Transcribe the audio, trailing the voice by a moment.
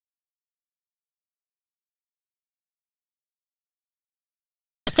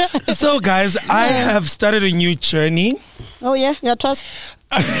So, guys, I have started a new journey. Oh, yeah? Your trust?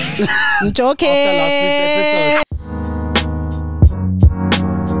 I'm joking. After last week's episode.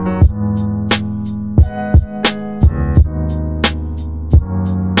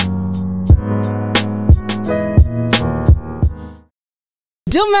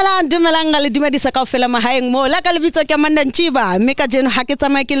 Dumelang ngale dumedisa kaofela mahaeng mo la ka lebitso ke Amanda Nchiba mme ka jeno ha ke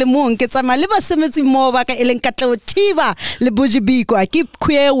tsamaya ke le mong ke tsamaya le basemetsi mo ba ka eleng Katleho Thiba le Bujy ke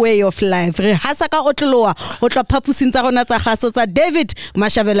queer way of life re hasa ka otloloa o tla phapusing tsa rona tsa gaso tsa David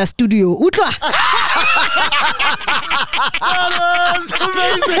Mashabela studio utlwa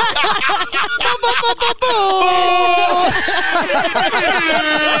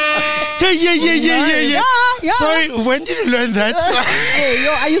Yeah. Sorry, when did you learn that? Hey,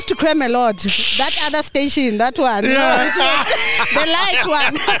 I used to cram a lot. That other station, that one. Yeah. No, the light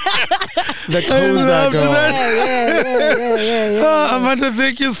one. The cozy girl. Yeah. Oh, Amanda,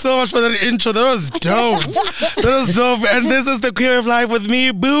 thank you so much for that intro. That was dope. And this is the Queer of Life with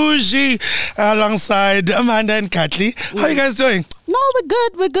me, Bujy, alongside Amanda and Katli. How are you guys doing? No,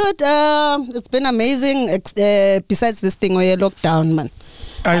 we're good. It's been amazing. Besides this thing where you're locked down, man.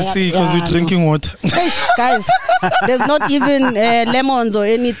 I see, because we're drinking water. Guys, there's not even lemons or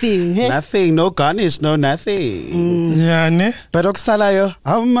anything. Hey? Nothing, no garnish, no nothing. Yeah, ne? But okusalayo,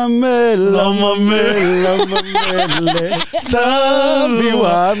 amamele.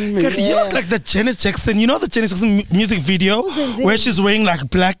 Katli, you look like the Janet Jackson. You know the Janet Jackson music video where she's wearing like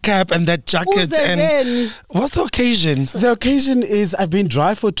black cap and that jacket. And what's the occasion? The occasion is I've been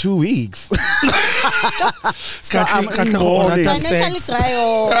dry for 2 weeks. So I'm in mourning.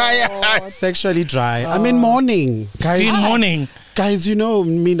 Sexually dry. I'm in mourning. Guys, in mourning. Guys, you know,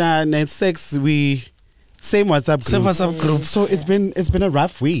 Mina and sex, we same WhatsApp group. So it's been a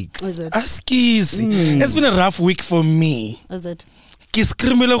rough week. Is it? Askies. It's been a rough week for me. Is it?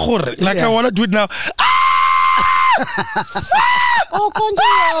 Like I want to do it now. Oh,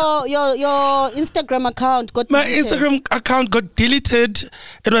 Konjo, your Instagram account got My deleted. Instagram account got deleted.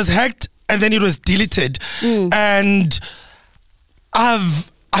 It was hacked and then it was deleted. And I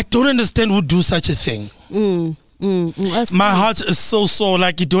don't understand who do such a thing. My heart is so sore,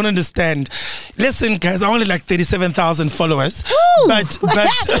 like you don't understand. Listen, guys, I only like 37,000 followers. Ooh. But What do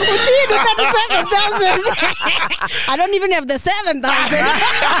you do 37,000? I don't even have the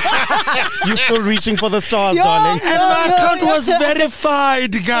 7,000. You're still reaching for the stars, darling. And my account was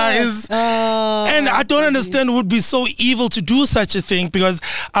verified, guys. And I don't understand who would be so evil to do such a thing, because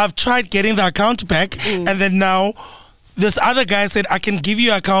I've tried getting the account back and then now this other guy said, I can give you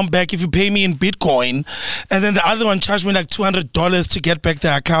your account back if you pay me in Bitcoin. And then the other one charged me like $200 to get back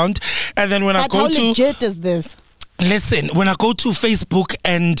the account. And then when I go how to... legit is this? Listen, when I go to Facebook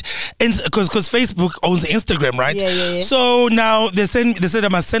and because Facebook owns Instagram, right? Yeah. So now they said I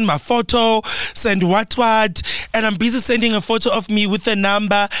must send my photo, send what, and I'm busy sending a photo of me with a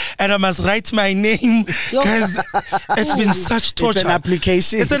number, and I must write my name. Guys, it's been such torture. It's an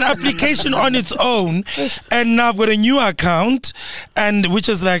application. It's an application on its own, and now I've got a new account, and which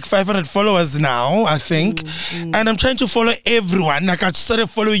is like 500 followers now, I think, and I'm trying to follow everyone. Like I started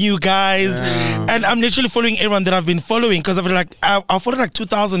following you guys, and I'm literally following everyone that I've been following, because I've like I followed like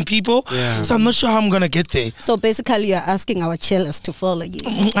 2,000 people, so I'm not sure how I'm gonna get there. So basically, you're asking our chillers to follow you.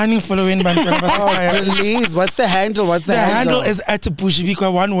 I need following. Please, what's the handle? The handle is at Bujy,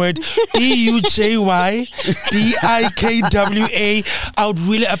 one word, BUJYBIKWA. I would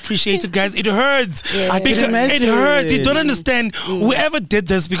really appreciate it, guys. It hurts. It hurts. You don't understand. Whoever did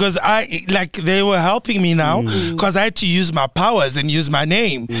this, because they were helping me now, because I had to use my powers and use my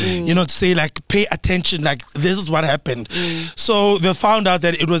name, you know, to say like pay attention, like this is what happened. So they found out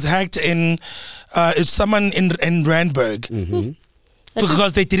that it was hacked in it's someone in Randburg.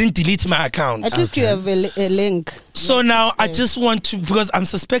 Because they didn't delete my account. At least you have a link. So now I just want to, because I'm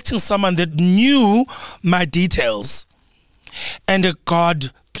suspecting someone that knew my details. And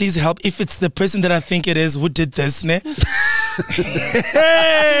God, please help. If it's the person that I think it is who did this, ne?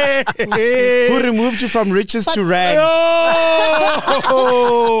 Who removed you from riches to rags?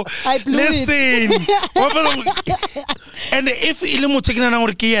 Oh, I blew listen. And if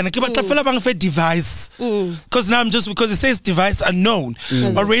device, because now because it says device unknown.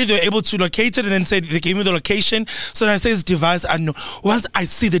 Already they were able to locate it, and then said they gave me the location. So now it says device unknown. Once I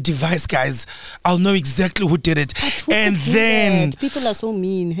see the device, guys, I'll know exactly who did it. And then people are so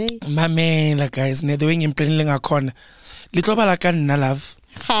mean. Hey, my man, like guys, they're doing implementing a con. Little balakan na love.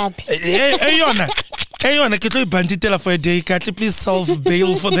 happy. Hey, Hey, you want to banditela for a day? Can you please solve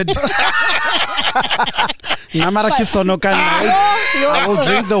bail for the day? I will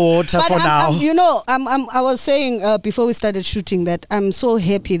drink the water but for now. you know, I was saying before we started shooting that I'm so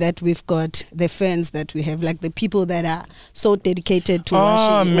happy that we've got the fans that we have, like the people that are so dedicated to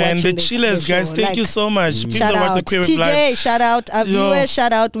watching. Oh man, watching the chillers, guys. Thank like, you so much. People shout that watch out the Queer TJ, Live. shout out our viewers,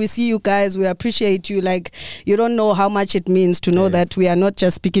 shout out. We see you guys. We appreciate you. Like, you don't know how much it means to know that we are not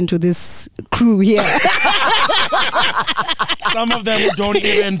just speaking to this crew here. Some of them don't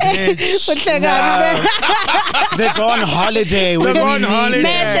even pitch. They go on holiday. They go on holiday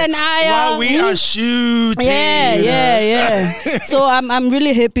Mesh and while we are shooting. Yeah. So I'm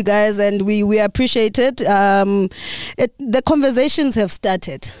really happy, guys, and we appreciate it. The conversations have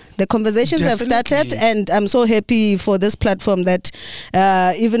started. The conversations Definitely. have started, and I'm so happy for this platform that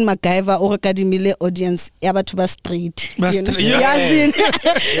even MacGyver or Kadimile audience Yabatuba Street. You know?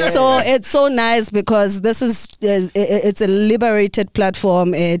 So it's so nice because this is it's a liberated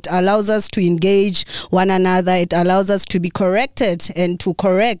platform. It allows us to engage one another. It allows us to be corrected and to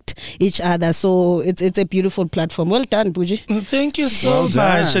correct each other. So it's a beautiful platform. Well done, Bujy. Thank you so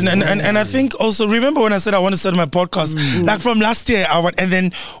much. And I think also, remember when I said I want to start my podcast, like from last year, and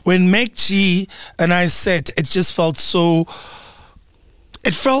then when MacG and I said, it just felt so,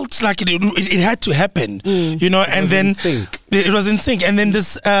 it felt like it had to happen, you know, and then it was in sync. And then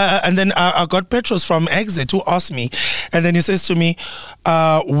I got Petros from Exit who asked me, and then he says to me,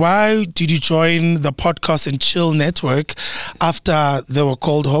 why did you join the Podcast and Chill network after they were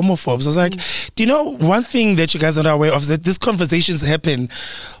called homophobes? I was like, do you know one thing that you guys are not aware of is that these conversations happen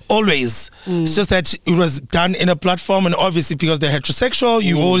always. It's just that it was done in a platform, and obviously because they're heterosexual,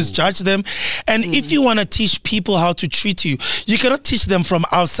 you always judge them. And if you want to teach people how to treat you, you cannot teach them from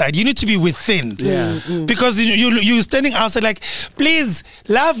outside. You need to be within. Because you're standing outside like, please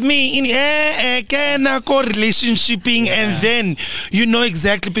love me in relationshiping, and then you know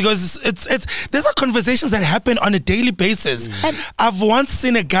exactly, because it's these are conversations that happen on a daily basis. I've once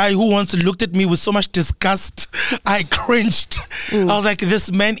seen a guy who once looked at me with so much disgust, I cringed. I was like,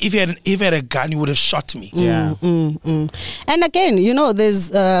 this man, if he had a gun, he would have shot me. And again, you know,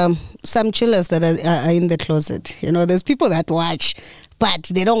 there's some chillers that are in the closet. You know, there's people that watch, but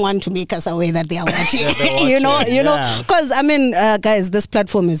they don't want to make us aware that they are watching. you know, because I mean, guys, this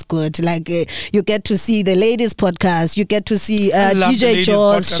platform is good. Like, you get to see the ladies podcast, you get to see DJ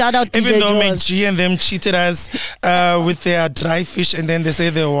Jaws. Shout out Even DJ though Jaws. MacG and them cheated us with their dry fish, and then they say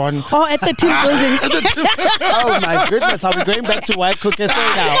they won. Oh, at the team building. Oh my goodness, are we going back to White Cookie now?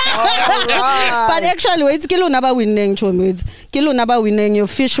 All right. But actually, it's Kilo Naba winning, Chomid. Kilo Naba winning, your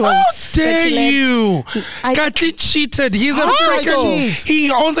fish was. How dare you? Katli cheated. He's a freaking.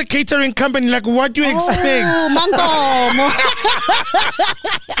 He owns a catering company. Like, what do you expect?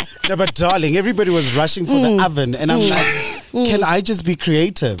 No, but darling, everybody was rushing for the oven, and I'm like, can I just be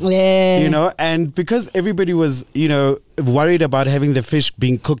creative? You know, and because everybody was, you know, worried about having the fish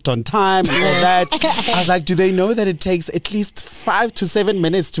being cooked on time and all that, I was like, do they know that it takes at least 5 to 7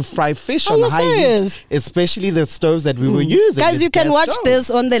 minutes to fry fish on high heat, especially the stoves that we were using? Guys, you can watch this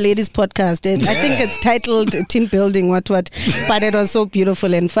on the ladies podcast. I think it's titled Team Building what, but it was so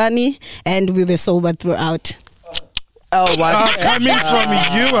beautiful and funny, and we were sober throughout. Oh, wow. Coming from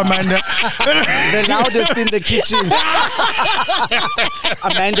you, Amanda. The loudest in the kitchen.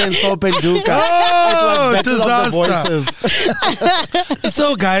 Amanda and Soap and Duka. Oh, it was Battle of the Voices.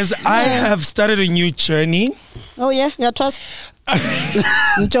 So, guys, I have started a new journey. Oh, yeah? Yeah, trust.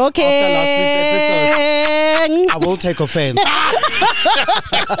 I'm joking. After last week's episode, I will take offense.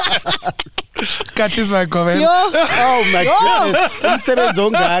 Cut this my comment. Oh my goodness. Umsebenzi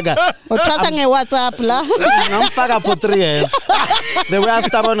ongaga. Utrasa nge-WhatsApp la. Ngamfaka for 3 years. The way I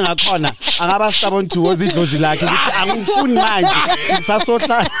stubborn ngakhona, angaba stubborn towards idlozi lakhe ukuthi angifuni manje.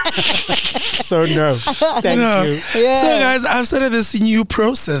 Ngisasohla. So no. Thank you. So guys, I've started this new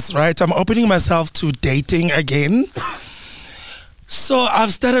process, right? I'm opening myself to dating again. So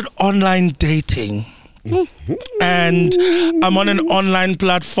I've started online dating. And I'm on an online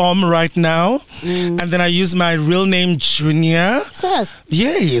platform right now, and then I use my real name Junior.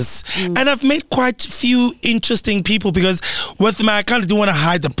 Yes. And I've met quite a few interesting people, because with my account I don't want to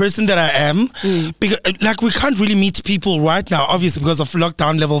hide the person that I am, because like we can't really meet people right now, obviously because of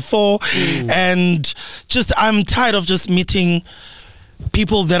lockdown level 4, and just I'm tired of just meeting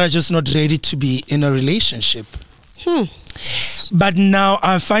people that are just not ready to be in a relationship. But now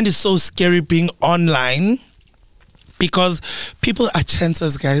I find it so scary being online, because people are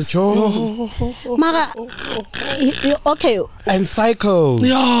chances, guys. Mara, okay. And psycho.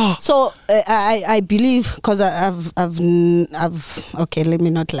 Yeah. So I believe, because I've okay, let me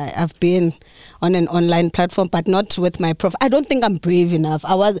not lie. I've been on an online platform, but not with my profile. I don't think I'm brave enough.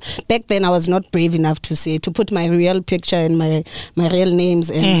 Back then I was not brave enough to put my real picture and my real names.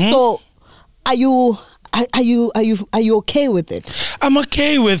 And so, are you okay with it? I'm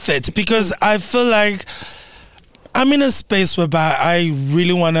okay with it because I feel like I'm in a space whereby I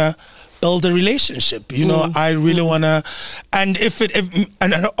really want to build a relationship, you know. I really want to, and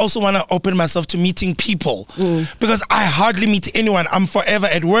and I also want to open myself to meeting people because I hardly meet anyone. I'm forever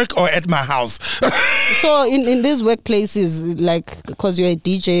at work or at my house. So in these workplaces, like, because you're a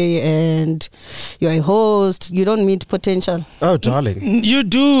DJ and you're a host, you don't meet potential. Oh, darling. You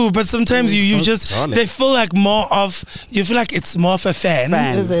do, but sometimes you just, they feel like you feel like it's more of a fan.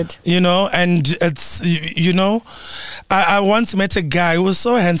 Is it? You know, and it's, you know, I once met a guy who was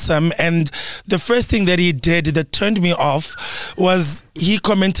so handsome, and the first thing that he did that turned me off was he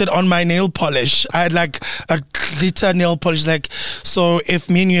commented on my nail polish. I had like a glitter nail polish, like, so if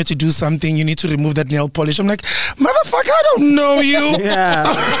me and you had to do something, you need to remove that nail polish. I'm like, motherfucker, I don't know you. Yeah.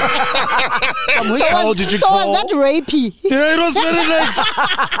 Which hole did you so call? was that rapey? Yeah, it was very like,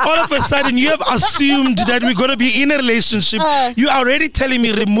 all of a sudden you have assumed that we're going to be in a relationship. You are already telling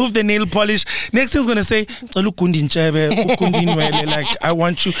me remove the nail polish. Next thing's going to say, like, I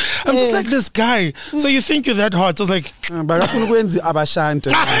want you. I'm just like, this guy. So you think you're that hot? I was like,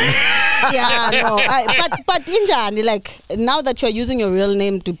 Yeah, no. But injani, like, now that you're using your real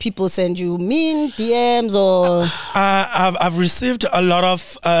name, do people send you mean DMs or? I've received a lot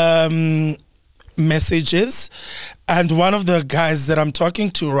of messages, and one of the guys that I'm talking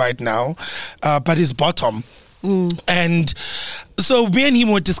to right now, but he's bottom. And so me and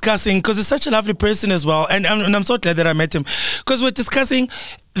him were discussing, because he's such a lovely person as well, and I'm so glad that I met him, because we're discussing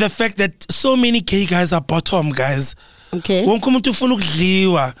the fact that so many gay guys are bottom guys. Okay.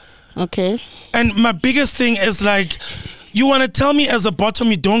 Okay. And my biggest thing is like, you want to tell me as a bottom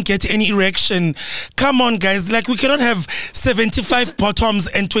you don't get any erection? Come on, guys. Like, we cannot have 75 bottoms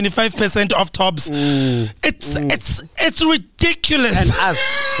and 25% of tops. It's ridiculous. And us,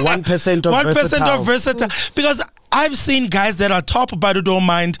 1% of 1% of versatile. Because I've seen guys that are top but who don't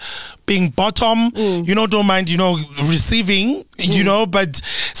mind being bottom, you know, don't mind, you know, receiving, you know, but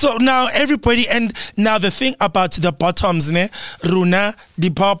so now everybody, and now the thing about the bottoms, ne, Runa, the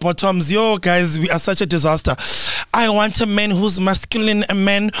power bottoms, yo guys, we are such a disaster. I want a man who's masculine, a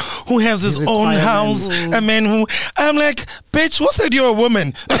man who has his own house, a man who, I'm like, bitch, who said you're a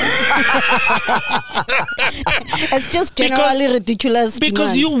woman? It's just generally ridiculous.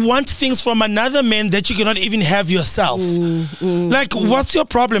 Because you want things from another man that you cannot even have yourself. Like, what's your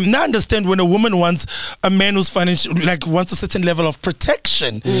problem? Now I understand when a woman wants a man who's financial, like, wants a certain level of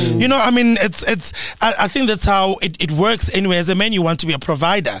protection. You know, I mean, I think that's how it works anyway. As a man, you want to be a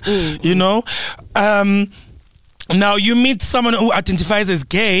provider, you know? Now, you meet someone who identifies as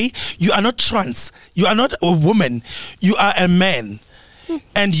gay, you are not trans, you are not a woman, you are a man.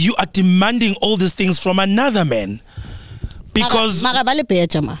 And you are demanding all these things from another man. Because yeah,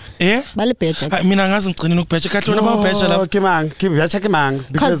 because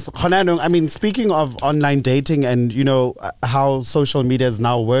I mean, speaking of online dating and, you know, how social media is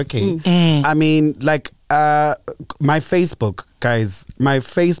now working, I mean, like, my Facebook, guys, my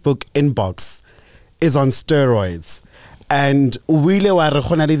Facebook inbox is on steroids. And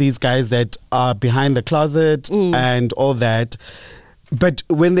really, these guys that are behind the closet and all that. But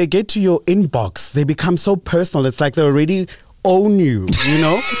when they get to your inbox, they become so personal. It's like they already own you, you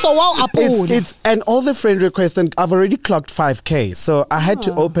know? So wow, it's and all the friend requests, and I've already clocked 5K. So I had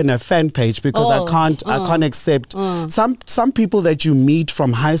to open a fan page because I can't accept some people that you meet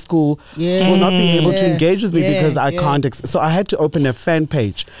from high school will not be able to engage with me because I can't. So I had to open a fan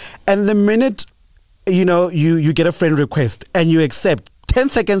page. And the minute, you know, you get a friend request and you accept, 10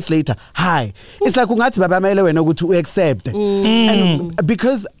 seconds later, hi. It's like to accept. And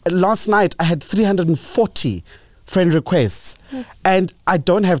because last night I had 340 friend requests and I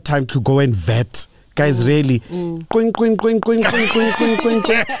don't have time to go and vet. Guys, really. 10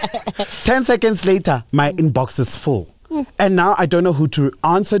 seconds later, my inbox is full. And now I don't know who to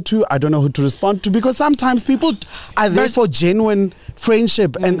answer to. I don't know who to respond to, because sometimes people are there for genuine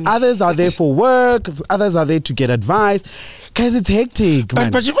friendship, and others are there for work, others are there to get advice. Guys, it's hectic.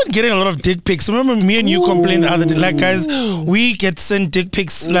 But you've been getting a lot of dick pics. Remember me and you complained the other day, like, guys, we get sent dick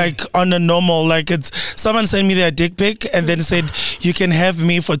pics like on a normal, like it's someone sent me their dick pic and then said you can have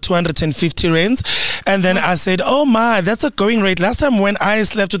me for 250 rands, and then I said, oh my, that's a going rate. Last time when I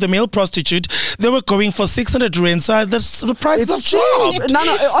slept with a male prostitute, they were going for 600 rands. So the price is cheap. No,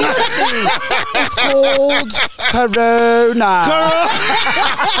 honestly, it's called Corona.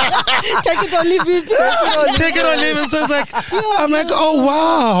 Take it or leave it. Take it or leave it. So it's like, I'm like, oh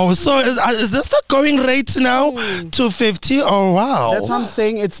wow. So is this the going rate now? 250? Oh wow. That's what I'm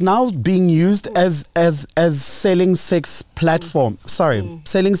saying. It's now being used as selling sex platform.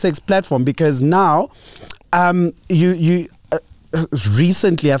 Selling sex platform, because now you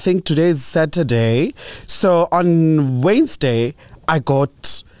recently, I think today is Saturday, so on Wednesday I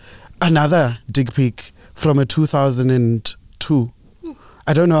got another dick pic from a 2002.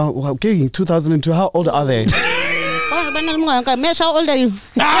 I don't know. Okay, 2002. How old are they? Mesh, how old are you?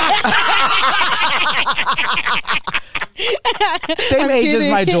 Same age as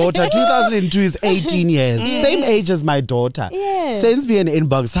my daughter. 2002 is 18 years. Same age as my daughter. Sends me an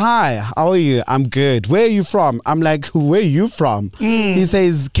inbox. Hi, how are you? I'm good. Where are you from? I'm like, where are you from? He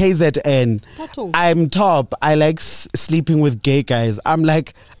says KZN. I'm top. I like sleeping with gay guys. I'm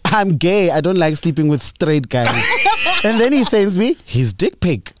like, I'm gay. I don't like sleeping with straight guys. And then he sends me his dick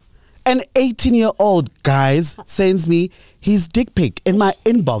pic. An 18-year-old guys sends me his dick pic in my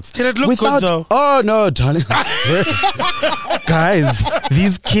inbox. Did it look good though? Oh no, darling. Guys,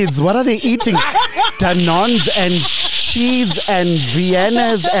 these kids, what are they eating? Danons and cheese and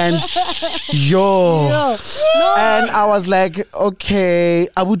Viennas and no. And I was like, okay,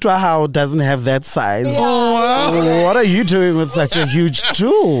 Abutwahao doesn't have that size. What are you doing with such a huge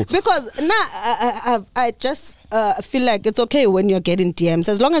tool? Because I just feel like it's okay when you're getting DMs,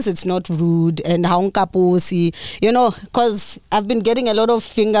 as long as it's not rude and haunkaposi, you know, because I've been getting a lot of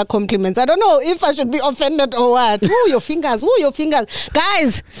finger compliments. I don't know if I should be offended or what. Ooh, your fingers. Ooh, your fingers.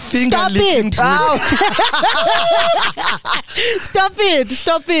 Guys, stop it. Stop it.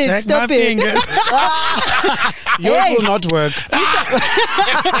 Stop it. Check Stop my it. fingers. Yours will not work.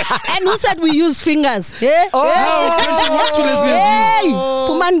 And who said we use fingers? Yeah? What tools we use?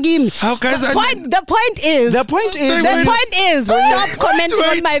 Puman Gim. How guys? The point is, stop commenting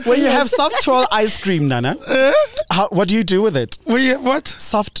on my fingers. When you have soft twirl ice cream, Nana, what do you do with it? What?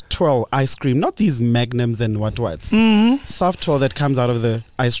 Soft twirl ice cream, not these magnums and what's. Soft twirl that comes out of the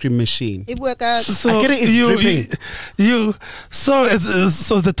ice cream machine. So I get it, it's dripping. So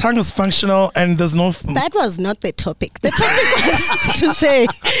the tongue is functional and there's no. That was not the topic. The topic was to say,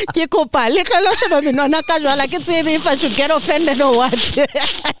 if I should get offended or what.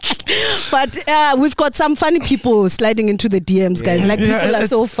 But we've got some funny people sliding into the DMs, guys. Like, people are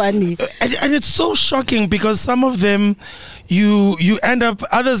so funny. And it's so shocking because some of them, you end up,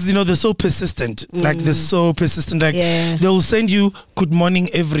 others, you know, they're so persistent. Like, they're so persistent. Like, they'll send you good morning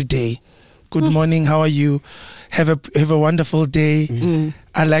every day. Good morning, how are you? Have a wonderful day.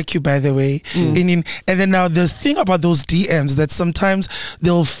 I like you, by the way. And then now the thing about those DMs, that sometimes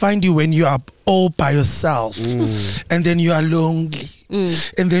they'll find you when you are all by yourself, and then you are lonely,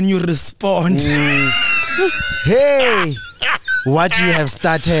 and then you respond. Hey, what you have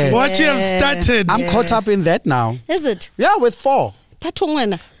started? What you have started? I'm caught up in that now. Is it? Yeah, with 4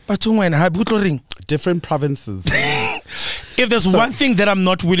 different provinces. If there's one thing that I'm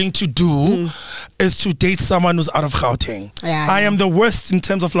not willing to do is to date someone who's out of Gauteng. I am the worst in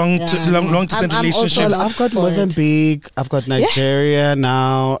terms of long distance relationships. I've got Mozambique, I've got Nigeria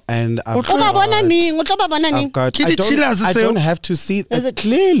now, and I don't have to see.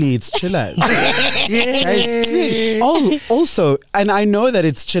 Clearly, it's chillers. Also, and I know that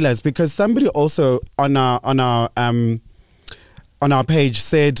it's chillers because somebody also on our page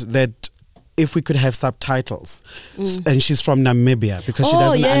said that if we could have subtitles, and she's from Namibia because she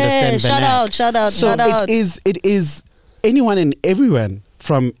doesn't understand shout out. It is anyone and everyone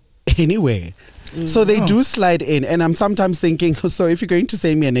from anywhere. So they do slide in, and I'm sometimes thinking, so if you're going to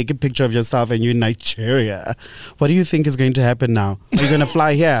send me a naked picture of yourself and you're in Nigeria, what do you think is going to happen now? You're going to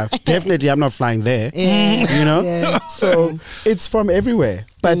fly here? Definitely I'm not flying there. You know? So it's from everywhere.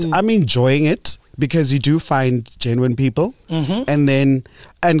 But I'm enjoying it because you do find genuine people.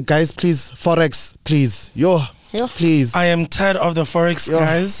 And guys, please, Forex, please. Please. I am tired of the Forex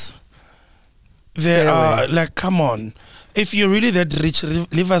guys. They are like, come on. if you're really that rich,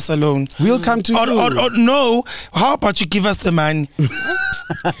 leave us alone. We'll come to you. Or no, how about you give us the money?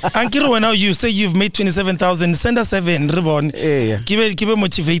 Ankiro, now you say you've made 27,000, send us 7, Ribbon. Yeah. Keep it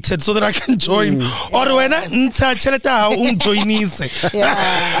motivated so that I can join. Or when but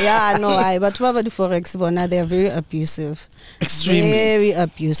the Forex, they are very abusive. Extremely. Very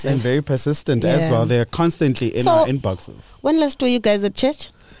abusive. And very persistent as well. They're constantly in our inboxes. When last were you guys at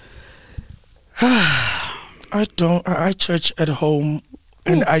church? I church at home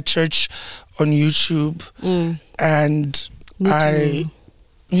and I church on YouTube and I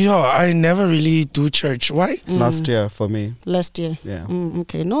never really do church. Why? Last year for me. Last year? Yeah.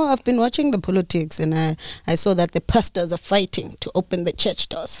 Okay. No, I've been watching the politics and I saw that the pastors are fighting to open the church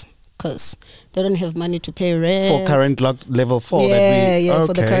doors because they don't have money to pay rent. For current level 4. For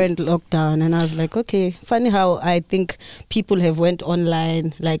the current lockdown. And I was like, okay, funny how I think people have went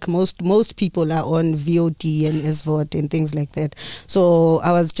online, like most people are on VOD and SVOD and things like that. So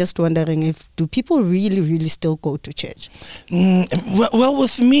I was just wondering do people really, really still go to church? Well,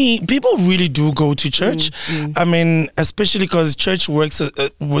 with me, people really do go to church. I mean, especially because church works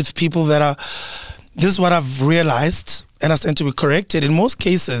with people that are, this is what I've realized, and I stand to be corrected. In most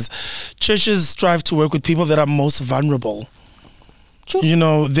cases, churches strive to work with people that are most vulnerable. True. You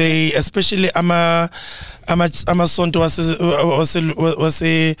know, they, especially ama sonto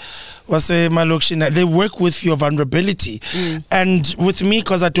wase malokshina, they work with your vulnerability. And with me,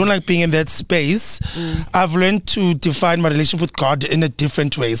 because I don't like being in that space, I've learned to define my relationship with God in a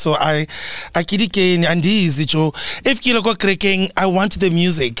different way. So I kidike and if kiloko kreking, I want the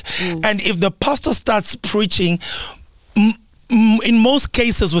music. And if the pastor starts preaching, in most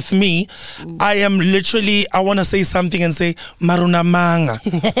cases with me, I am literally, I want to say something and say, Maruna manga.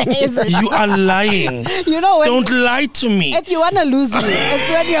 You are lying. You know, don't lie to me. If you want to lose me, it's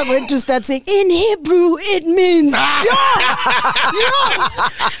when you're going to start saying, in Hebrew, it means,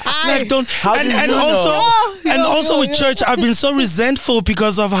 like don't, and also with church, I've been so resentful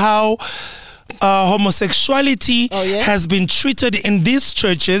because of how homosexuality has been treated in these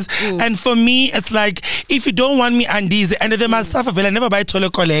churches, and for me it's like, if you don't want me Andizi, and they must suffer, I never buy tole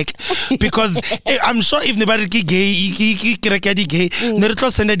collect because I'm sure if nobody gay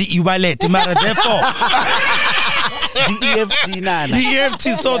never send the e-wallet mara, therefore the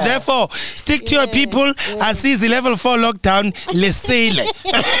EFT, so therefore stick to your people. I see the level 4 lockdown, let's say.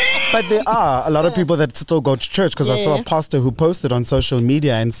 But there are a lot of people that still go to church, because I saw a pastor who posted on social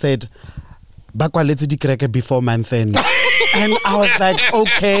media and said, Bakwa let's before month end. And I was like,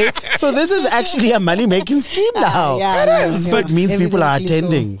 okay, so this is actually a money-making scheme now. But it means people are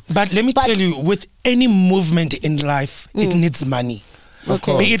attending. So. But let me tell you, with any movement in life, it needs money.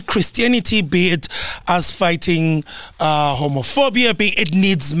 Be it Christianity, be it us fighting homophobia, it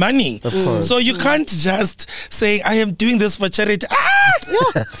needs money. Of course. So you can't just say, I am doing this for charity.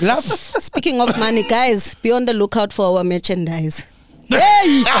 Love. Speaking of money, guys, be on the lookout for our merchandise.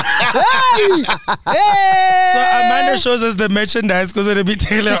 Hey! So Amanda shows us the merchandise because we're a bit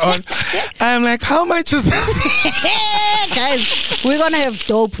tailor on. I'm like, how much is this? Guys, we're gonna have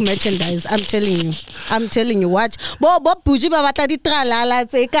dope merchandise. I'm telling you. Watch. Bujy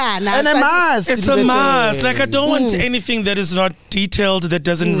and a mask. It's a mask. Like, I don't want anything that is not detailed, that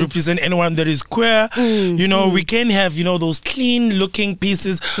doesn't represent anyone that is queer. You know, we can have, those clean looking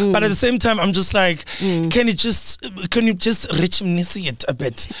pieces, but at the same time, I'm just like, can you just rich me see it a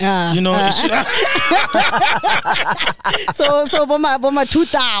bit? So boma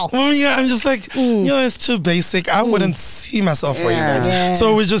 2,000. I'm just like, it's too basic. I wouldn't see myself wearing that.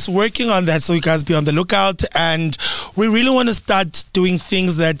 So we're just working on that, so you guys be on the lookout, and we really want to start doing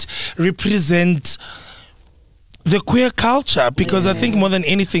things that represent the queer culture, because I think more than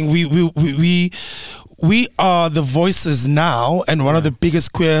anything, we are the voices now, and one of the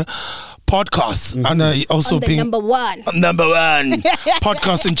biggest queer podcasts, and also being number one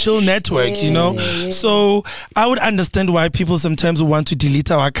podcast and chill network, So I would understand why people sometimes want to delete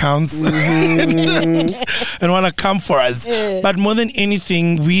our accounts and want to come for us. But more than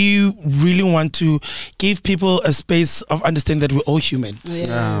anything, we really want to give people a space of understanding that we're all human.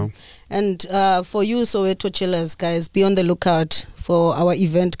 And for you, Soweto chillers, guys, be on the lookout for our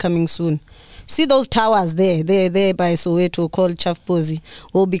event coming soon. See those towers there by Soweto called Chafpozi.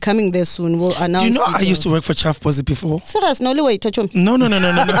 We'll be coming there soon. We'll announce. Do you know details. I used to work for Chafpozi before? Serious? No way, touch on. No. There's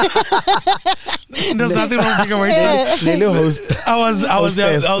nothing wrong with host. I was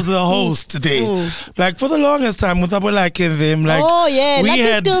the host there. Like for the longest time with like them. Like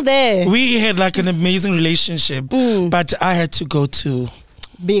Lucky's still there. We had like an amazing relationship, but I had to go to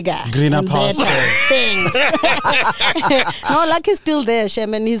bigger, greener pastures. Things. No, Lucky's still there,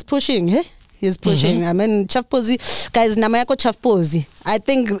 Shem, and he's pushing. He's pushing. I mean, Chafpozi, guys, Namayako Chafpozi. I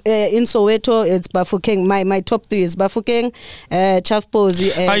think in Soweto, it's Bafokeng. My top 3 is Bafokeng,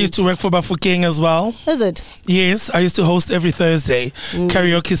 Chafpozi. I used to work for Bafokeng as well. Is it? Yes, I used to host every Thursday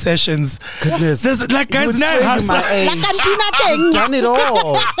karaoke sessions. Goodness. Like, guys, now I've done it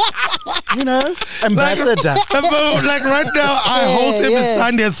all. You know, ambassador. Like right now, I host every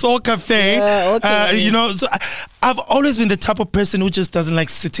Sunday at Soul Cafe. Okay. You know, so I've always been the type of person who just doesn't like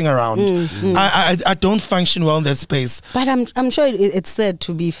sitting around. I don't function well in that space. But I'm sure it's said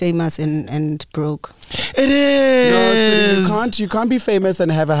to be famous and broke. It is. No, so you can't be famous and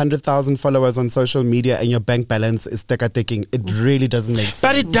have 100,000 followers on social media and your bank balance is teka-taking. It really doesn't make sense.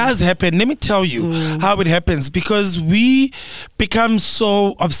 But it does happen. Let me tell you how it happens, because we become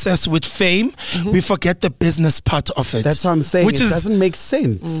so obsessed with fame, we forget the business part of it. That's what I'm saying. It doesn't make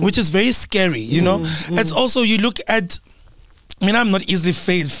sense. Which is very scary, you know. It's also, you look at, I mean, I'm not easily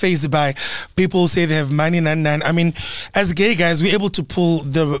fazed by people who say they have money. I mean, as gay guys, we're able to pull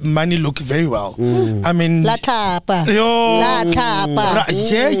the money look very well. I mean, La tapa. Yo. La tapa.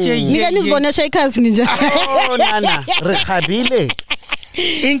 Yeah. Oh, Nana. Rekhabile.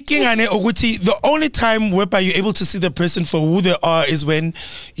 The only time whereby you're able to see the person for who they are is when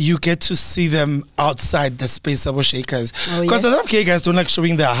you get to see them outside the space of shakers. Because a lot of gay guys don't like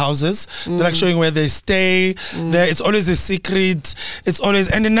showing their houses. They like showing where they stay. It's always a secret. It's always.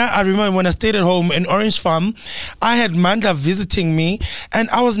 And then I remember when I stayed at home in Orange Farm, I had Manda visiting me, and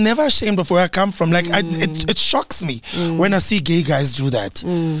I was never ashamed of where I come from. Like it shocks me when I see gay guys do that,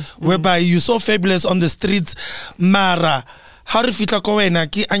 whereby you're so fabulous on the streets, Mara. It's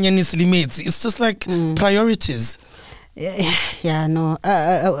just like priorities. Yeah, no.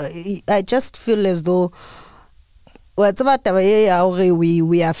 I just feel as though it's about we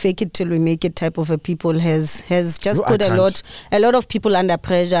are fake it till we make it type of a people has just put a lot of people under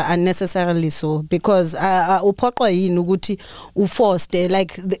pressure unnecessarily so, because forced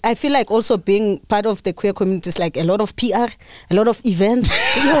like I feel like also being part of the queer community is like a lot of PR, a lot of events.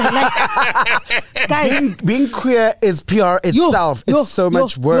 Guys, being queer is PR itself. It's so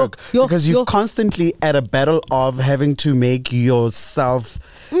much work because you're constantly at a battle of having to make yourself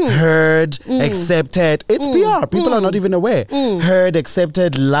heard, accepted. It's PR. People are not even aware. Heard,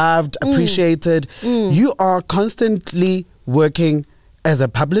 accepted, loved, appreciated. You are constantly working as a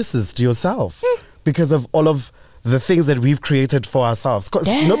publicist yourself because of all of the things that we've created for ourselves. Because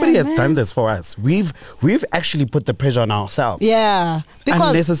nobody has done this for us. We've actually put the pressure on ourselves. Yeah. Because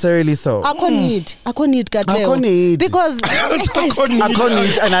unnecessarily so. I need because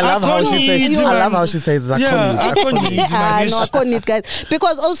and I love how she says guys.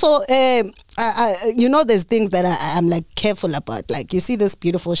 Because also you know, there's things that I'm like careful about. Like, you see this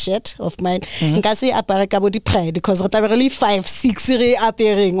beautiful shirt of mine. Because really 5-6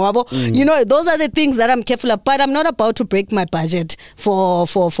 appearing. You know, those are the things that I'm careful about. But I'm not about to break my budget for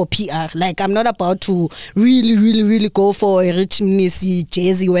PR. Like, I'm not about to really go for a rich Missy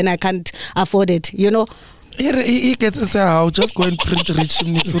Jay-Z when I can't afford it, you know. He gets and say, I'll just go and print rich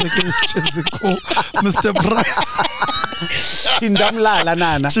Mr. Price. And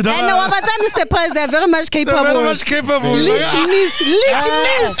Mr. Price, they're very much capable.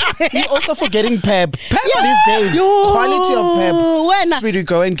 You're also forgetting Pep. These days, quality of Pep. Sweetie,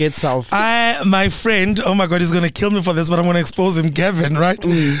 go and get self. My friend, oh my God, he's going to kill me for this, but I'm going to expose him, Gavin, right?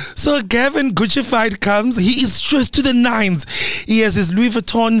 So Gavin, Guccified comes, he is stressed to the nines. He has his Louis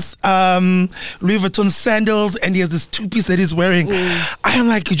Vuitton sandals, and he has this two-piece that he's wearing. I am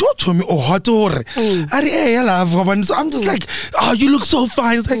like, you told me, so I'm just like, oh, you look so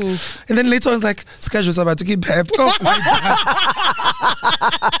fine. It's like, and then later I was like, schedule's about to keep Pep. Oh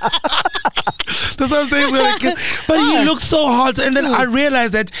that's what I'm saying. But he looked so hot, and then I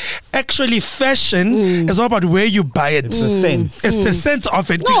realized that actually fashion is all about where you buy it. It's the sense. It's the sense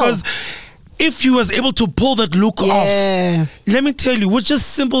of it, because if you was able to pull that look off, let me tell you, with just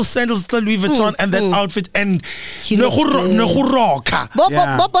simple sandals, Louis Vuitton, and that outfit, and Dr.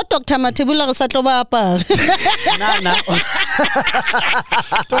 Matebula Resatloba apart.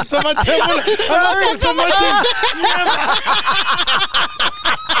 Dr. Matebula.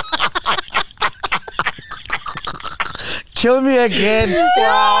 Kill me again.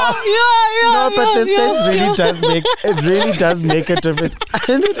 Wow. No, but the sense really does make a difference.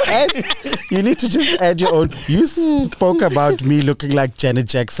 And it adds, you need to just add your own. You spoke about me looking like Janet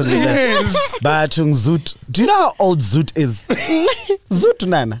Jackson. Yes. But Zoot. Do you know how old Zoot is? Zoot,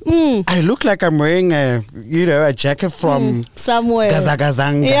 Nana. I look like I'm wearing a jacket from somewhere.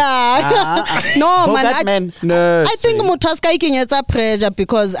 Gazagazanga. Yeah. No, man. No. I think Mutaska is a pressure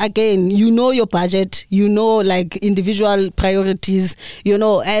because, again, you know your budget. You know, like, individual priorities, you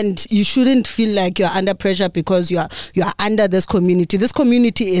know, and you shouldn't feel like you're under pressure because you're under this community. This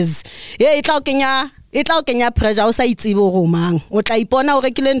community is it la kenya pressure o sa itsebe go mang o tla ipona o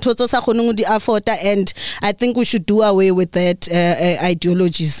rekile ntho tso sa kgoneng di afford, and I think we should do away with that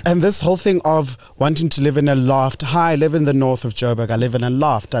ideologies. And this whole thing of wanting to live in a loft. Hi, I live in the north of Joburg. I live in a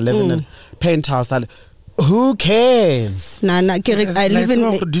loft. I live in a penthouse. Who cares? I live in.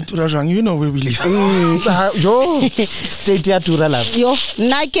 You know where we live. Yo, state ya tura love. Yo,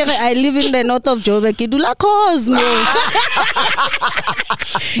 I live in the north of Joburg. Ke dula Cosmo.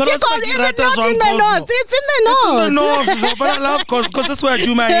 Because it's not in the north. It's in the north. It's in the north. But I love Cosmo because that's where I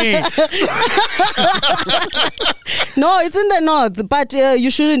do my hair. No, it's in the north. But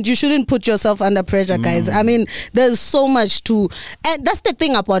you shouldn't put yourself under pressure, guys. I mean, there's so much to, and that's the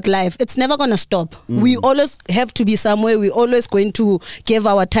thing about life. It's never gonna stop. We always have to be somewhere. We're always going to give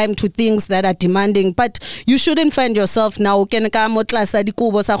our time to things that are demanding. But you shouldn't find yourself now because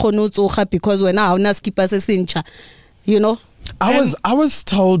we're now you know. I was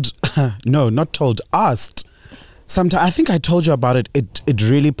told, no, not told, asked. Sometime, I think I told you about it. It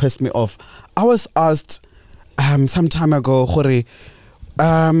really pissed me off. I was asked some time ago,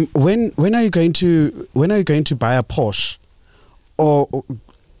 when are you going to buy a Porsche? Or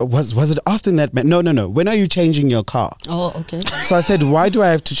was it asked in that? No. When are you changing your car? Oh, okay. So I said, why do I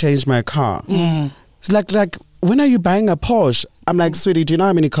have to change my car? It's like when are you buying a Porsche? I'm like, sweetie, do you know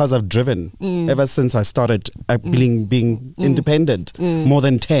how many cars I've driven ever since I started being independent? More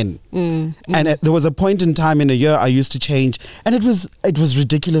than 10. And there was a point in time in a year I used to change, and it was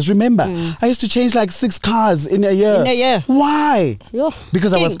ridiculous. Remember, I used to change like 6 cars in a year. Why?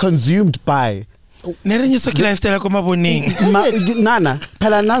 Because I was consumed by. Nana,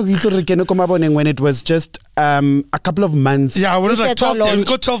 when it was just a couple of months. Yeah, we got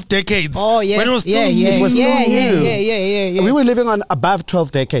 12 decades. Oh yeah, when it was still new. We were living on above 12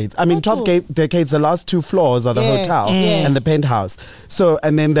 decades. I mean, 12 decades. The last 2 floors are the hotel and the penthouse. So,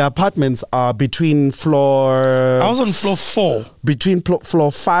 and then the apartments are between floor. I was on floor 4. Between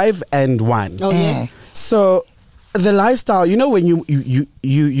floor 5 and 1. Oh yeah. So, the lifestyle, you know, when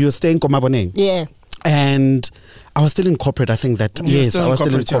you're staying Komaboneng. Yeah. And I was still in corporate, I think that. Yes, I was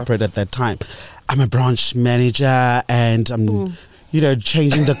still in corporate at that time. I'm a branch manager, and I'm,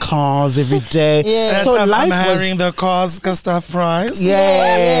 changing the cars every day. Yeah. So life I'm hiring the cars, staff price.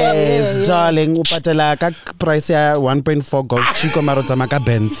 Yes, darling. Upatela ka price ya 1.4 gold chico marotamaka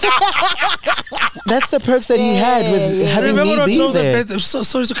Benz. That's the perks that he had with having me be there.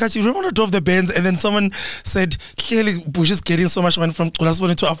 Sorry to cut you. Remember when I drove the Benz and then someone said, clearly Bush is getting so much money from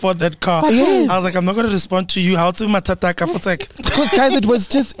Kulasboni to afford that car. Yes. I was like, I'm not going to respond to you. How to matataka? Because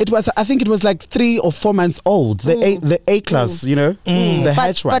guys, I think it was like 3 or 4 months old. The A class, the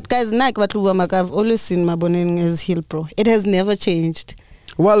hatch one. But guys, I've always seen Maboneng as Hill Pro. It has never changed.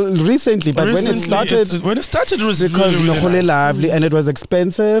 Well, recently, but when it started, it was because really lovely, and it was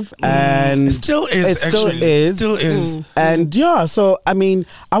expensive, and it still is. Still is. And yeah, so I mean,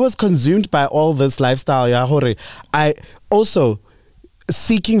 I was consumed by all this lifestyle. Yeah, hore. I also.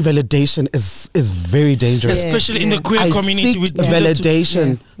 Seeking validation is very dangerous, especially in the queer community. I seek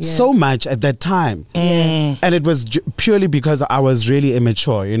validation so much at that time, and it was purely because I was really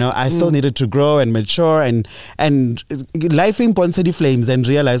immature. I still needed to grow and mature and life in Ponsadi flames and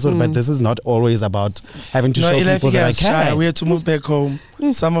realize, but this is not always about having to show people that I can. We had to move back home.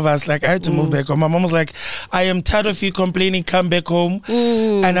 Some of us, like, I had to move back home. My mom was like, I am tired of you complaining, come back home.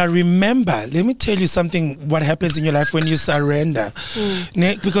 And I remember, let me tell you something, what happens in your life when you surrender.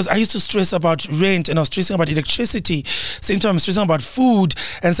 Because I used to stress about rent, and I was stressing about electricity. Same time I'm stressing about food,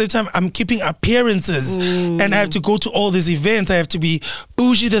 and same time I'm keeping appearances. And I have to go to all these events. I have to be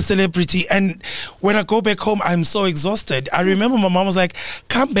Bujy the celebrity. And when I go back home, I'm so exhausted. I remember my mom was like,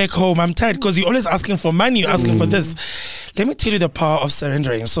 come back home, I'm tired, because you're always asking for money, you're asking for this. Let me tell you the power of surrendering.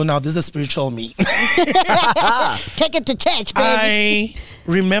 So now this is a spiritual me. Take it to church, baby. I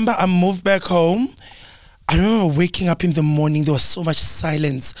remember I moved back home. I remember waking up in the morning. There was so much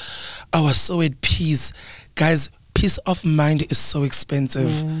silence. I was so at peace. Guys, peace of mind is so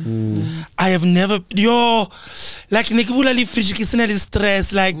expensive. I have never, like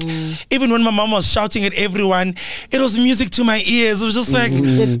stress. Like even when my mom was shouting at everyone, it was music to my ears. It was just like,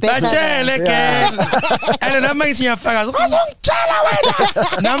 it's better. And then I'm like,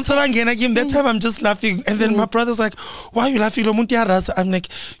 that time I'm just laughing. And then my brother's like, why are you laughing? I'm like,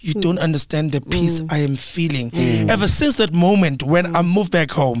 you don't understand the peace I am feeling. Ever since that moment when I moved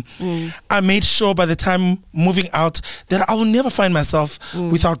back home, I made sure by the time moving out that I will never find myself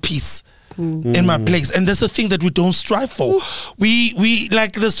without peace. in my place, and that's the thing that we don't strive for. We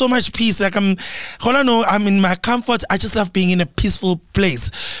like, there's so much peace. Like I'm in my comfort. I just love being in a peaceful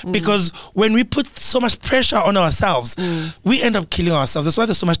place, because when we put so much pressure on ourselves, we end up killing ourselves. That's why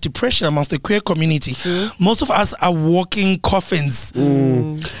there's so much depression amongst the queer community. Most of us are walking coffins.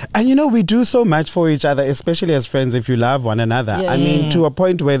 And you know, we do so much for each other, especially as friends, if you love one another. I mean, to a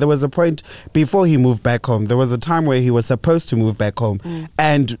point where there was a point before he moved back home, there was a time where he was supposed to move back home,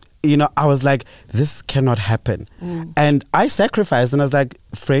 and you know, I was like, this cannot happen. And I sacrificed, and I was like,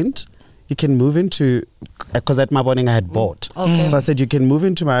 friend, you can move into, because at my morning I had bought. So I said, you can move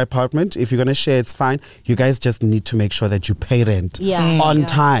into my apartment. If you're going to share, it's fine. You guys just need to make sure that you pay rent on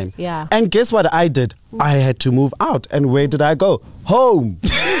time. And guess what I did? I had to move out. And where did I go? Home.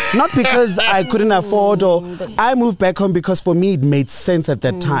 Not because I couldn't afford, or I moved back home because for me it made sense at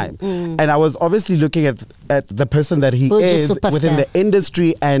that time. And I was obviously looking at the person that he is within the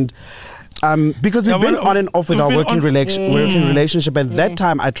industry, and because we've been on and off with our working relationship, and that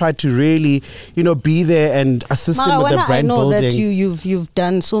time I tried to really, you know, be there and assist him with the brand building. I know that you've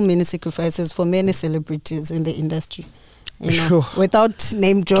done so many sacrifices for many celebrities in the industry. You know, without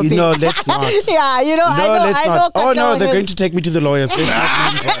name dropping. No, let's not. Yeah, you know, no, I know. Oh no, they're going to take me to the lawyers.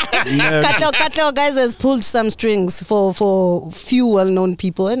 Katlo guys has pulled some strings for few well-known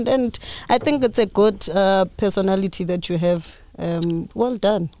people, and I think it's a good personality that you have. Well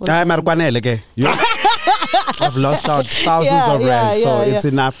done. I've lost out thousands of rands, so it's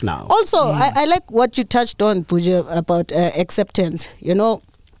enough now. Also, I like what you touched on, Bujy, about acceptance. You know,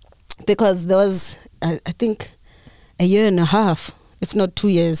 because there was, I think, a year and a half, if not 2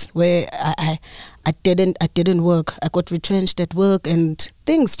 years, where I didn't work. I got retrenched at work, and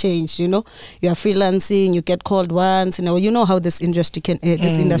things changed. You know, you are freelancing, you get called once. You know how this industry can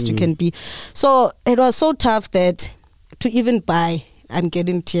be. So it was so tough that to even buy, I'm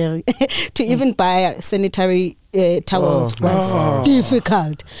getting teary, to even buy sanitary towels was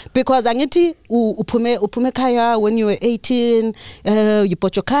difficult, because angithi uphume kaya when you were 18, you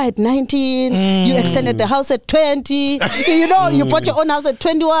bought your car at 19, you extended the house at 20, you know, you bought your own house at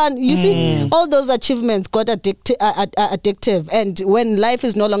 21. You see, all those achievements got addictive, and when life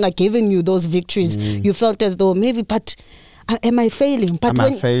is no longer giving you those victories, you felt as though maybe, but am I failing? But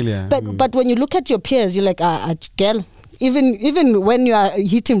but when you look at your peers, you're like, girl, even when you are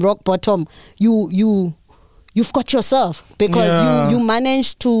hitting rock bottom, you've got yourself, because you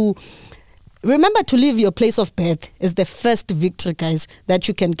managed to remember to leave your place of birth is the first victory, guys, that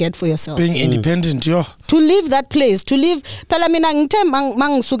you can get for yourself. Being independent, To leave that place, to leave. When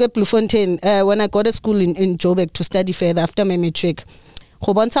I got to school in Joburg to study further after my matric,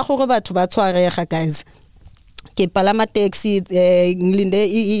 guys. Ke palama taxi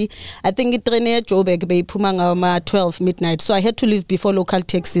ngilinde I think itrene Joburg beyiphuma ngama 12 midnight, so I had to leave before local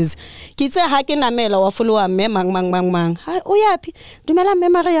taxis. Kitse ha ke namela wa follow me mang ha o yapi dumela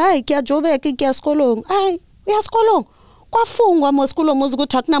memory hayi ke ya Joburg ke ya skolong hayi uya skolong kwafungwa mo skolo mo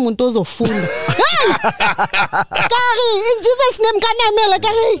ukuthi akunamuntu ozofunda Kari in Jesus name kanamela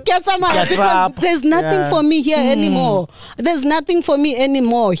Kari get some, because there's nothing for me here anymore. There's nothing for me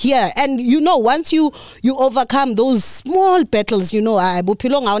anymore here. And you know, once you overcome those small battles, you know,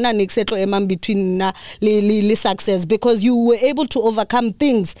 bophelo ngaona nixetlo emam between le success, because you were able to overcome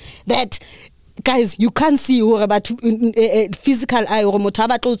things that, guys, you can't see about physical eye or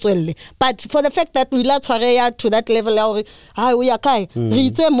motabatlo, but for the fact that we let to that level, we are kai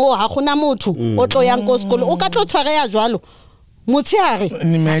rite mo ha gona motho o tlo yang ko skolo o ka tlo tshwareya jwalo motsiare.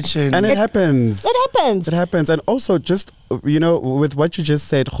 Imagine. And it happens. It happens. And also, just, you know, with what you just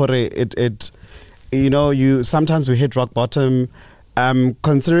said, Jorge, it you know, sometimes we hit rock bottom.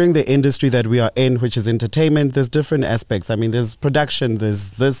 Considering the industry that we are in, which is entertainment, there's different aspects. I mean, there's production,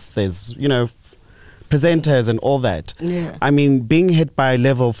 there's you know, presenters and all that. Yeah. I mean, being hit by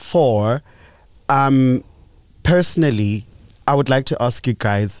level 4, personally, I would like to ask you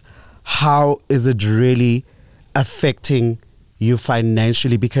guys, how is it really affecting you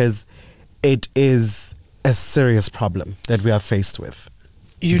financially? Because it is a serious problem that we are faced with.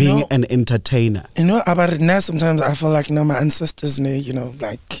 Being an entertainer. You know, about it now, sometimes I feel like, you know, my ancestors, you know,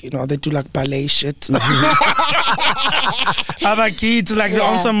 like, you know, they do like ballet shit. Other kids, like, they're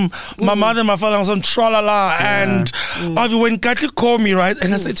on some, my mother and my father on some tra-la-la. And when Katli called me, right,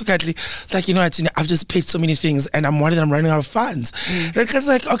 and I said to Katli, it's like, you know, I've just paid so many things, and I'm worried that I'm running out of funds. Because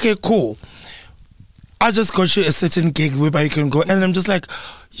like, okay, cool. I just got you a certain gig whereby you can go, and I'm just like,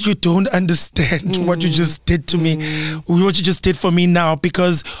 you don't understand what you just did to me, what you just did for me now,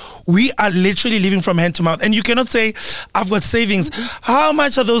 because we are literally living from hand to mouth, and you cannot say I've got savings. How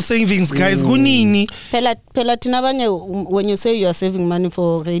much are those savings, guys? Gunini. Pela tina banye, when you say you are saving money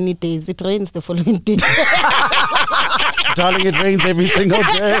for rainy days, it rains the following day. Darling, it rains every single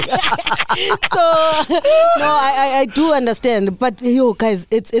day. So no, I do understand, but yo guys,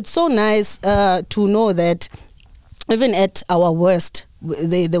 it's so nice to know that even at our worst,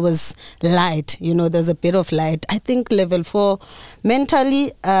 there was light. You know, there's a bit of light. I think level 4,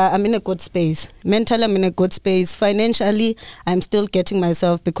 mentally, I'm in a good space. Mentally, I'm in a good space. Financially, I'm still getting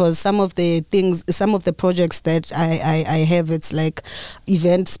myself, because some of the projects that I have, it's like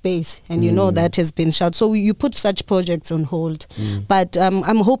event space, and you know that has been shut. So you put such projects on hold. But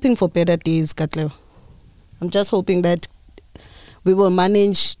I'm hoping for better days, Katlo. I'm just hoping that we will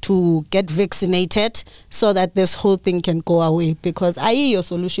manage to get vaccinated so that this whole thing can go away, because I hear your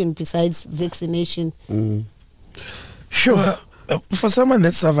solution besides vaccination. Sure. For someone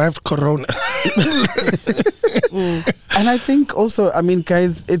that survived Corona. And I think also, I mean,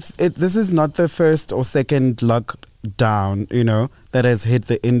 guys, this is not the first or second lockdown, you know, that has hit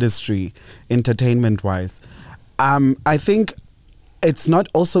the industry entertainment-wise. I think it's not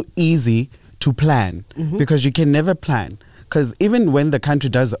also easy to plan, because you can never plan. Because even when the country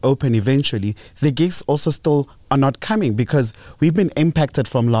does open eventually, the gigs also still are not coming, because we've been impacted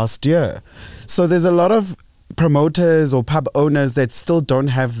from last year. So there's a lot of promoters or pub owners that still don't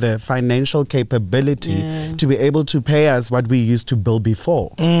have the financial capability to be able to pay us what we used to bill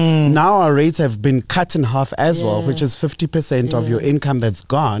before. Now our rates have been cut in half as well, which is 50% of your income that's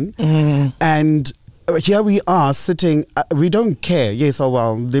gone. And here we are sitting, we don't care. Yes, oh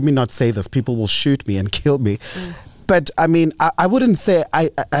well, let me not say this. People will shoot me and kill me. But I mean, I wouldn't say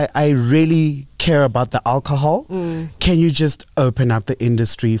I really care about the alcohol. Can you just open up the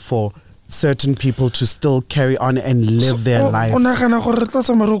industry for certain people to still carry on and live their life? No,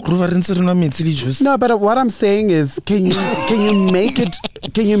 but what I'm saying is, can you make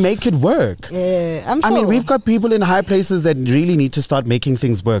it work? I'm sure. I mean, we've got people in high places that really need to start making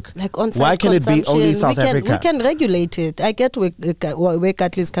things work. Like on-site Why can it be only South Africa? We can regulate it. I get where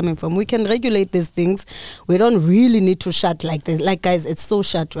Katli is coming from. We can regulate these things. We don't really need to shut like this. Like, guys, it's so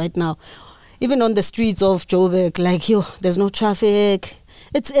shut right now. Even on the streets of Joburg, like, there's no traffic.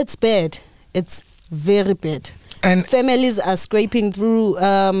 It's bad. It's very bad. And families are scraping through.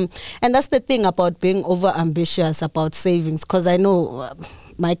 And that's the thing about being over ambitious about savings. Because I know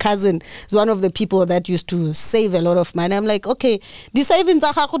my cousin is one of the people that used to save a lot of money. I'm like, okay, the savings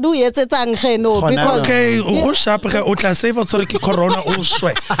are do yes, it's no, because okay, Corona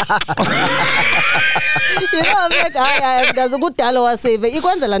you know, I'm like, there's a good dollar saver.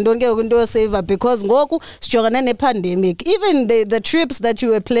 Saver because pandemic. Even the trips that you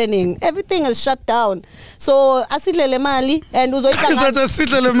were planning, everything is shut down. So asidlele mali and so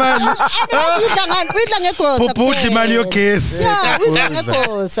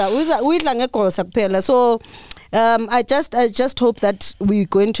I just hope that we're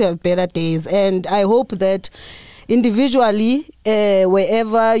going to have better days, and I hope that individually,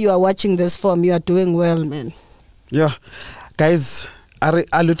 wherever you are watching this from, you are doing well, man. Yeah, guys,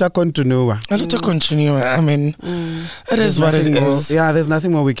 aluta continua. I mean, it is what it is. Yeah, there's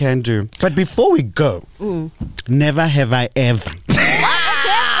nothing more we can do. But before we go, never have I ever.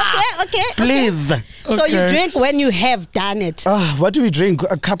 Okay. Please. Okay. So you drink when you have done it. What do we drink?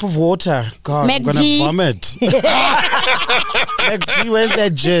 A cup of water. God, MacG. I'm gonna vomit. MacG, where's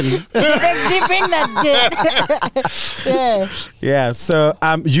that gin? MacG, bring that gin. Yeah. So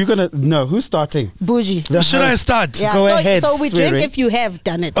you're gonna who's starting? Bujy. Should I start? Yeah, Go ahead. So we drink if you have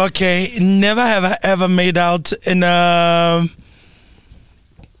done it. Okay. Never have I ever made out in a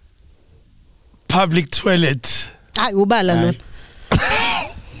public toilet. Ubala.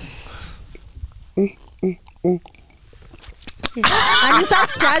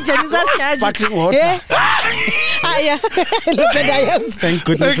 Sparkling water. Yeah. Thank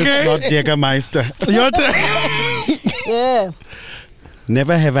goodness it's not Jägermeister. Yeah.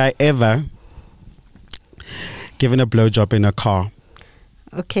 Never have I ever given a blowjob in a car.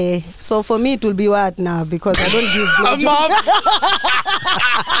 Okay, so for me it will be what now, because I don't give blowjobs.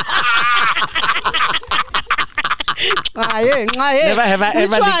 Never have I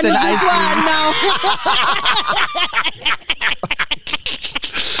ever licked an ice cream.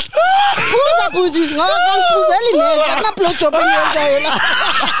 Who's Bujy. Ngangipuzeli nje. Akuna job enyenzayo la.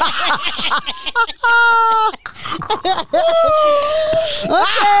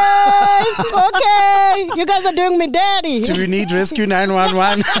 Okay. You guys are doing me dirty. Do we need rescue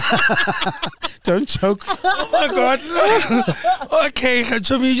 911? Don't choke. Oh my God. Okay,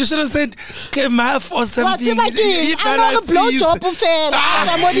 Chomi, you should have said math or something. I'm on a blow job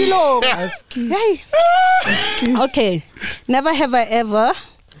Hey. Okay. Never have I ever.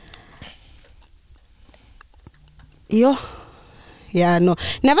 Yeah, no.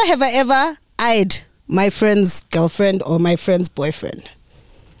 Never have I ever eyed my friend's girlfriend or my friend's boyfriend.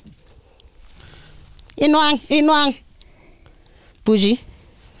 Inwang. Bujy.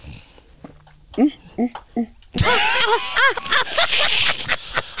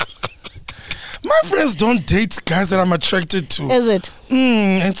 My friends don't date guys that I'm attracted to. Is it?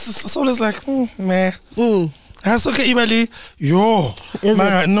 It's always like, meh. That's okay, Ibali. Yo. Is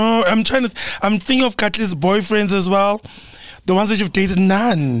it? No, I'm thinking of Katli's boyfriends as well. The ones that you've dated,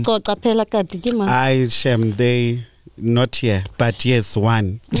 none. I shame they not here, but yes,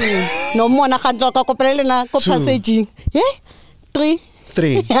 one. No more na khandlo ka kopelele na ko passage. Three.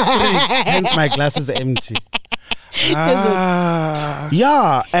 Hence my glass is empty.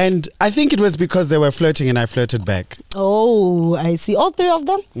 Yeah, and I think it was because they were flirting and I flirted back. Oh, I see. All three of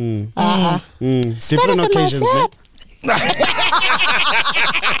them? Different occasions.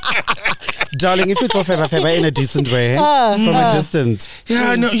 Darling, if you talk favor in a decent way, from a distance.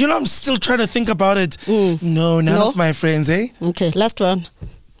 Yeah, no, I'm still trying to think about it. No, none of my friends, eh? Okay, last one.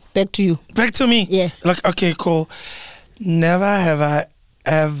 Back to you. Back to me? Yeah. Like, okay, cool. Never have I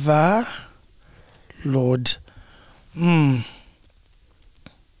ever, Lord. I'm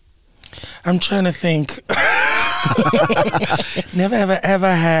trying to think. Never have I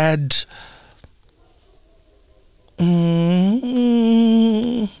ever had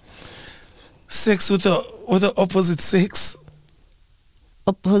sex with the opposite sex.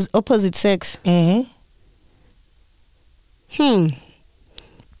 Opposite sex.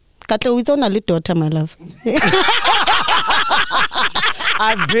 Kato, it's only a daughter, my love.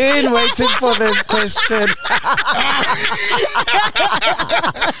 I've been waiting for this question.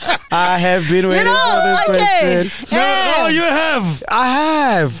 I have been waiting for this question. No, you have. I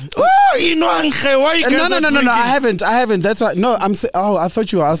have. Oh, why you guys No, I haven't. That's why. No, I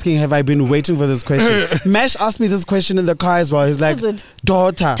thought you were asking, have I been waiting for this question? Mesh asked me this question in the car as well. He's like,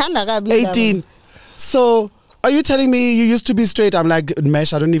 daughter, 18. So, are you telling me you used to be straight? I'm like,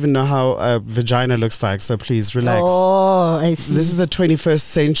 Mesh, I don't even know how a vagina looks like, so please relax. Oh, I see. This is the 21st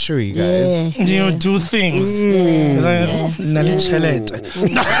century, guys. Yeah. Do things.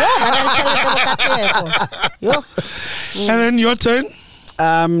 And then your turn.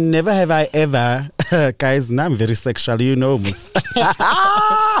 Never have I ever, guys, now I'm very sexual, you know.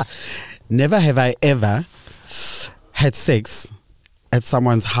 Never have I ever had sex at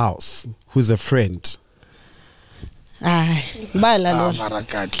someone's house who's a friend. I've had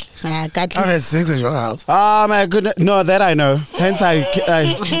sex at your house. Oh my goodness. No, that I know. Hence I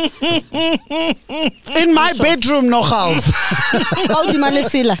in my bedroom, no house.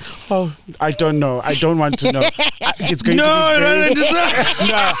 Oh, I don't know. I don't want to know. It's going to be very...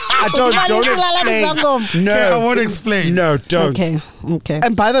 No, I don't explain. No, okay, I won't explain. No, don't. Okay.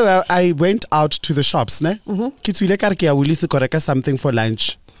 And by the way, I went out to the shops, ne? Something for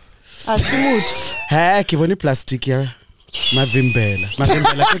lunch. Hey, kiboni plastic ya mavimbela.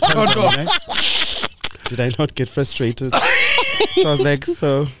 Did I not get frustrated? So I was like,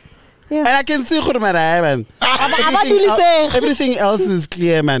 and I can see everything else is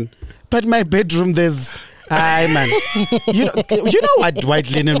clear, man. But my bedroom, there's man. You know what white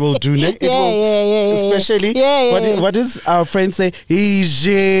linen will do, ne? Especially what does our friends say?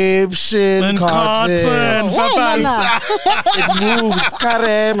 Egyptian cotton. It moves,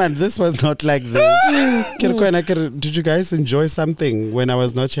 Karem, and this was not like this. Did you guys enjoy something when I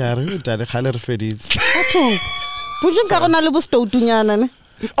was not here?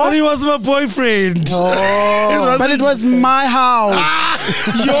 Oh, he was my boyfriend. Oh, but it was my house.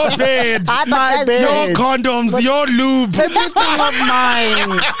 Your bed. My bed. Your condoms. Your lube. Everything of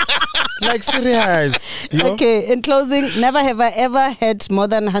mine. Like, serious. Okay, in closing, never have I ever had more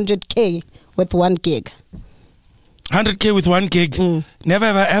than 100K with 1 gig. 100K with 1 gig? Never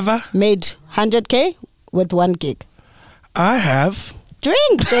have I ever? Made 100K with 1 gig. I have.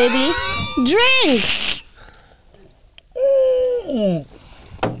 Drink, baby. Drink.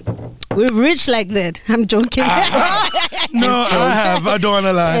 We're rich like that. I'm joking. No, I have. I don't want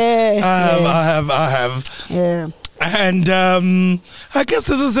to lie. I have. Yeah. And I guess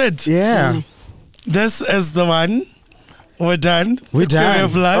this is it. Yeah. This is the one We're done. We're The Queer Way done.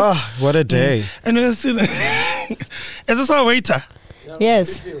 of Life. Oh, what a day. And we're still. Is this our waiter?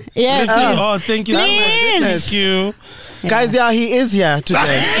 Yes. Yes. Oh, thank you so much. Please. Thank you. Guys, yeah, he is here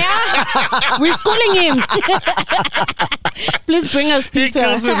today. We're schooling him. Please bring us He pizza.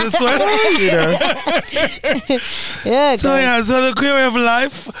 comes with this one. Yeah, So guys. so the Queer Way of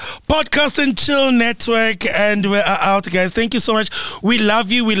Life Podcast and Chill Network, and we're out, guys. Thank you so much. We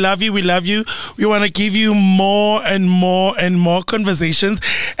love you. We love you. We love you. We want to give you more and more and more conversations.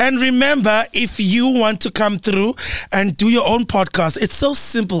 And remember, if you want to come through and do your own podcast, it's so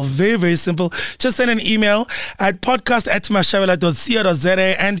simple, very, very simple. Just send an email at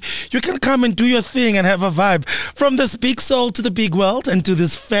podcast@mashabela.co.za and you can come and do your thing and have a vibe from this big soul to the big world and to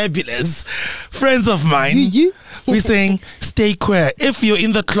this fabulous friends of mine. We're saying stay queer. If you're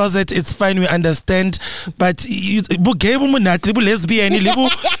in the closet, it's fine, we understand. But you be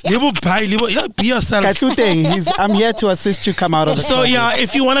yourself. I'm here to assist you come out of the So closet. yeah,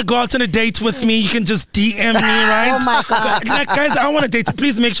 if you want to go out on a date with me, you can just DM me, right? Oh my God. Like, guys, I want a date.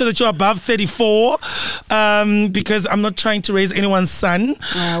 Please make sure that you're above 34, because I'm not trying to raise anyone's son.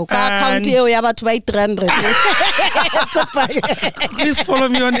 Count And you about 300. please follow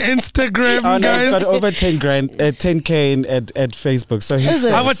me on Instagram, Oh, no, guys. he's got over 10K at Facebook. So he's Is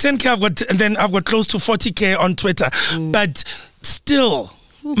it? I've got 10K, I've got close to 40K on Twitter. But still,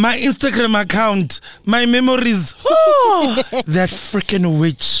 my Instagram account, my memories, that freaking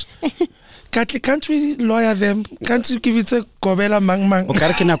witch. Can't we lawyer them? Can't you give it a Gobela Mang Mang?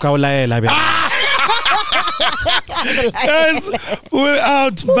 Guys, we're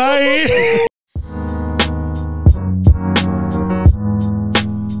out. Bye.